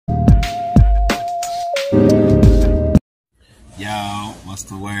Y'all, what's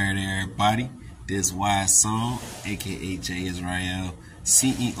the word, everybody? This Wise Song, aka Jay Israel,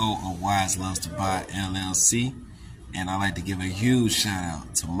 CEO of Wise Loves to Buy LLC, and I'd like to give a huge shout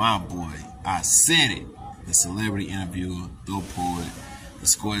out to my boy, Isaidit, the celebrity interviewer, the poet, the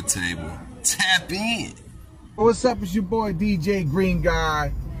score table. Tap in. What's up? It's your boy DJ Green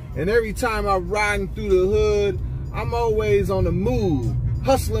Guy, and every time I'm riding through the hood, I'm always on the move,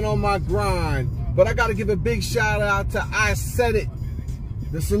 hustling on my grind. But I gotta give a big shout out to Isaidit,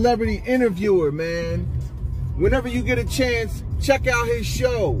 the celebrity interviewer, man. Whenever you get a chance, check out his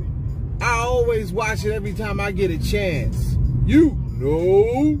show. I always watch it every time I get a chance. You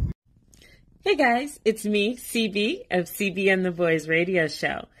know. Hey guys, it's me, CB of CB and the Boys radio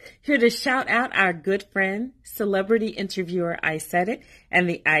show. Here to shout out our good friend, celebrity interviewer Isaidit and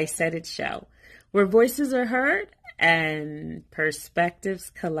the Isaidit Show, where voices are heard and perspectives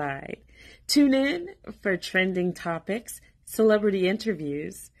collide. Tune in for trending topics, celebrity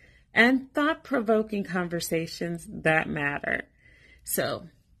interviews, and thought-provoking conversations that matter. So,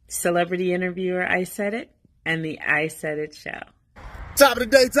 celebrity interviewer Isaidit and the Isaidit Show. Top of the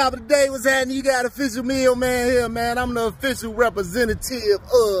day, what's happening? You got official meal man here, man. I'm the official representative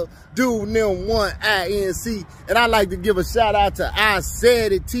of Dude Nim 1 INC, and I'd like to give a shout out to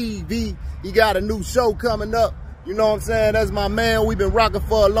Isaidit TV. He got a new show coming up. You know what I'm saying? That's my man. We've been rocking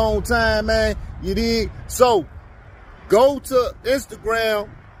for a long time, man. You dig? So, go to Instagram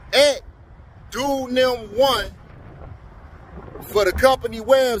at Dude Nim 1 for the company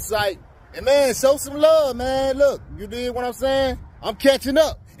website. And, man, show some love, man. Look, you dig what I'm saying? I'm catching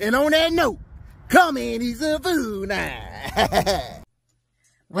up. And on that note, come in, he's a food now.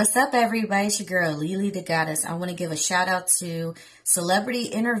 What's up, everybody? It's your girl, Lily the Goddess. I want to give a shout out to celebrity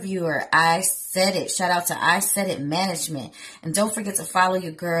interviewer Isaidit. Shout out to Isaidit Management. And don't forget to follow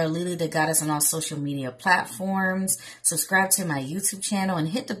your girl, Lily the Goddess, on all social media platforms. Subscribe to my YouTube channel and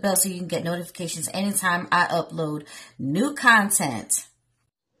hit the bell so you can get notifications anytime I upload new content.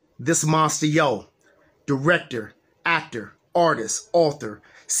 This Monster Yo, director, actor, artist, author,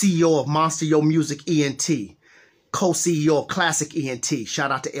 CEO of Monster Yo Music ENT, co-CEO of Classic ENT,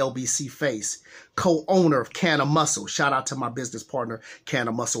 shout out to LBC Face, co-owner of Can of Muscle, shout out to my business partner, Can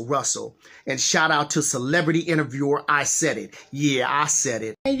of Muscle Russell, and shout out to celebrity interviewer Isaidit. Yeah, I said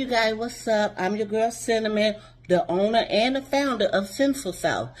it. Hey you guys, what's up? I'm your girl Cinnamon, the owner and the founder of Sinful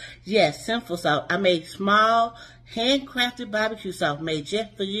South. Yes, Sinful South. I make small, handcrafted barbecue sauce made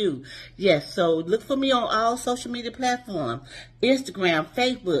just for you. Yes, so look for me on all social media platforms. Instagram,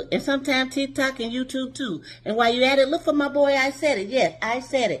 Facebook, and sometimes TikTok and YouTube too. And while you're at it, look for my boy Isaidit. Yes,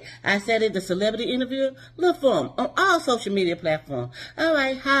 Isaidit. Isaidit, the celebrity interviewer. Look for him on all social media platforms. All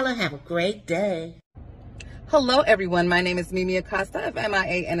right, holla. Have a great day. Hello, everyone. My name is Mimi Acosta of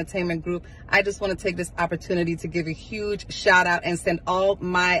MIA Entertainment Group. I just want to take this opportunity to give a huge shout out and send all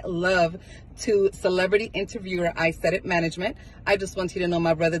my love to celebrity interviewer Isaidit Management. I just want you to know,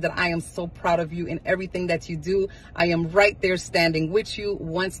 my brother, that I am so proud of you in everything that you do. I am right there standing with you,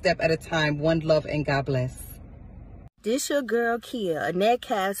 one step at a time. One love and God bless. This your girl Kia, a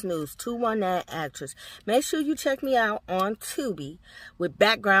Netcast News 219 actress. Make sure you check me out on Tubi with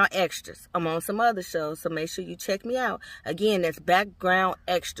background extras. I'm on some other shows, so make sure you check me out. Again, that's background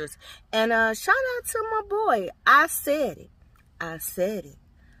extras. And shout out to my boy. Isaidit. Isaidit.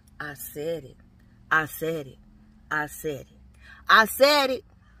 Isaidit. Isaidit. Isaidit. Isaidit.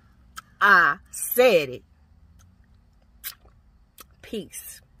 Isaidit.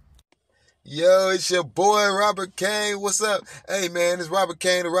 Peace. Yo, it's your boy, Robert Kane. What's up? Hey, man, it's Robert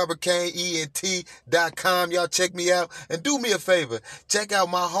Kane at RobertKaneENT.com. Y'all check me out. And do me a favor. Check out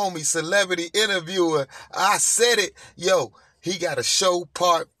my homie, celebrity interviewer. Isaidit. Yo, he got a show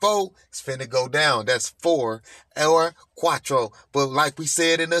part 4. It's finna go down. That's 4 or quattro. But like we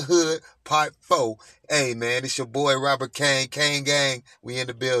said in the hood, part 4. Hey, man, it's your boy, Robert Kane. Kane Gang. We in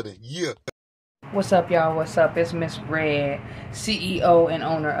the building. Yeah. What's up, y'all? What's up? It's Miss Red, CEO and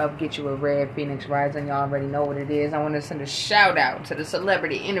owner of Get You a Red Phoenix Rising. Y'all already know what it is. I want to send a shout out to the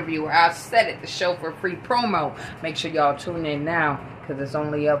celebrity interviewer Isaidit, the show for free promo. Make sure y'all tune in now because it's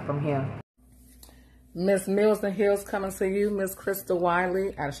only up from here. Miss Mills and Hills coming to you. Miss Crystal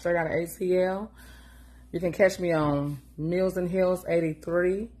Wiley, straight out of ATL. You can catch me on Mills and Hills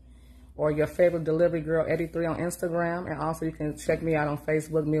 83. Or your favorite delivery girl 83 on Instagram. And also you can check me out on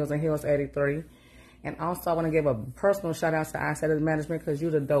Facebook, Mills and Hills 83. And also I want to give a personal shout out to Isaidit Management because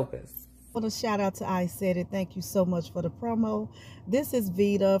you're the dopest. I want to shout out to Isaidit. Thank you so much for the promo. This is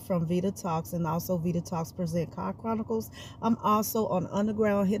Vita from Vita Talks and also Vita Talks Present Car Chronicles. I'm also on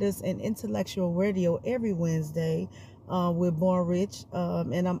Underground Hitters and Intellectual Radio every Wednesday. with Born Rich.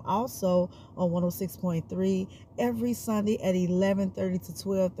 And I'm also on 106.3 every Sunday at 11:30 to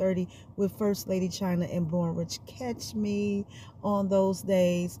 12:30 with First Lady China and Born Rich. Catch me on those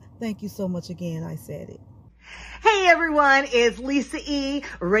days. Thank you so much again. I said it. Hey everyone, it's Lisa E.,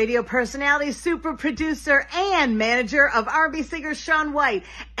 radio personality, super producer, and manager of R&B singer Shaun White.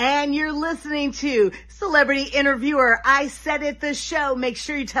 And you're listening to Celebrity Interviewer, I Said It, the show. Make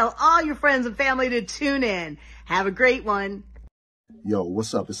sure you tell all your friends and family to tune in. Have a great one. Yo,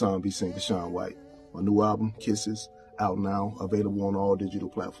 what's up? It's R&B singer Shaun White. My new album, Kisses, out now, available on all digital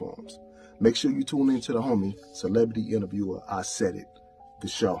platforms. Make sure you tune in to the homie, Celebrity Interviewer, I Said It, the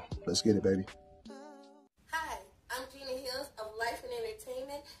show. Let's get it, baby. I'm Gina Hills of Life and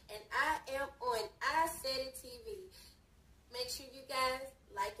Entertainment, and I am on I Said It TV. Make sure you guys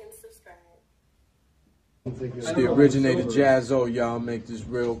like and subscribe. It's the originator Jazzo, y'all. Make this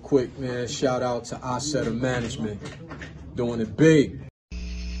real quick, man. Shout out to Isaidit Management. Doing it big.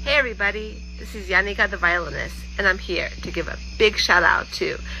 Hey everybody, this is Yannicka the violinist, and I'm here to give a big shout out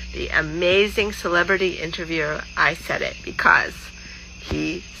to the amazing celebrity interviewer I Said It, because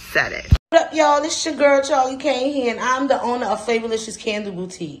he said it. What up, y'all? This is your girl, Charlie Kane here, and I'm the owner of Fabulicious Candle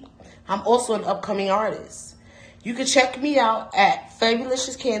Boutique. I'm also an upcoming artist. You can check me out at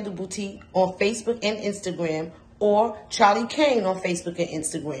Fabulicious Candle Boutique on Facebook and Instagram, or Charlie Kane on Facebook and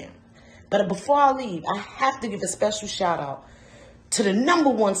Instagram. But before I leave, I have to give a special shout out to the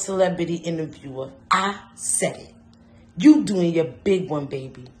 #1 celebrity interviewer, I Said It. You doing your big one,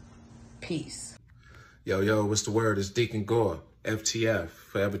 baby. Peace. Yo, what's the word? It's Deacon Gore. FTF,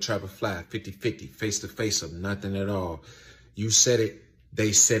 Forever Trapper Fly, 50-50, face to face of nothing at all. You said it,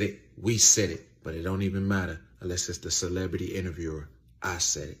 they said it, we said it, but it don't even matter unless it's the celebrity interviewer. I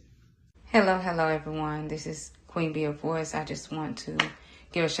said it. Hello everyone. This is Queen Bee of Voice. I just want to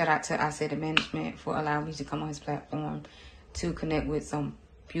give a shout out to Isaidit Management for allowing me to come on his platform to connect with some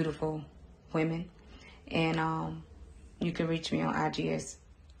beautiful women. And you can reach me on IG as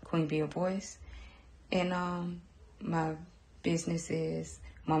Queen Bee of Voice. And my business is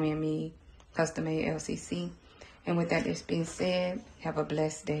Mommy and Me Custom Made LCC. And with that being said, have a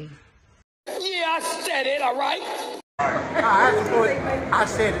blessed day. Yeah, I said it, all right? I support I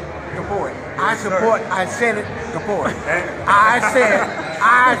Said It, the boy. I support I Said It, the boy.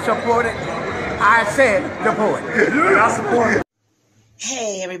 I support it. I said the boy. I support it.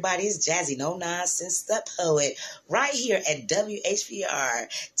 Hey everybody, it's Jazzy No Nonsense, the poet, right here at WHPR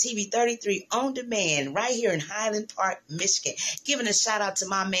TV 33 on demand, right here in Highland Park, Michigan. Giving a shout out to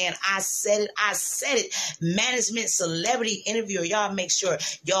my man, I Said It, management celebrity interviewer. Y'all make sure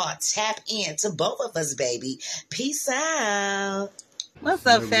y'all tap in to both of us, baby. Peace out. What's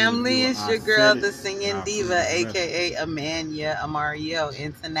up, family? It's your girl, the singing diva, aka Amanya Amario,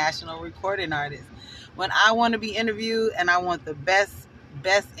 international recording artist. When I want to be interviewed and I want the best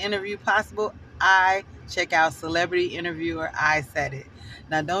interview possible, I check out Celebrity Interviewer, I Said It.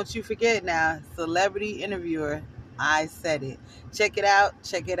 Now, don't you forget now, Celebrity Interviewer, I Said It. Check it out.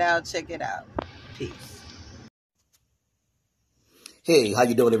 Peace. Hey, how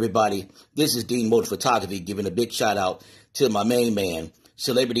you doing, everybody? This is Dean Mode Photography, giving a big shout out to my main man,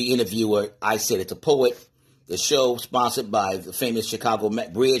 Celebrity Interviewer, I Said It, the poet. The show sponsored by the famous Chicago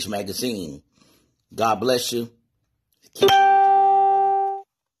Bridge magazine. God bless you.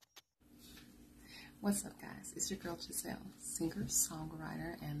 What's up, guys? It's your girl Giselle, singer,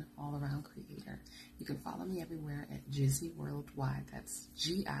 songwriter, and all-around creator. You can follow me everywhere at Jizzy Worldwide. That's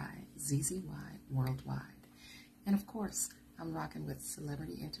Gizzy Worldwide. And of course, I'm rocking with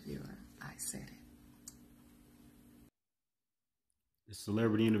Celebrity Interviewer, I Said It. The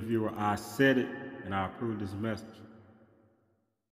Celebrity Interviewer, I Said It, and I approve this message.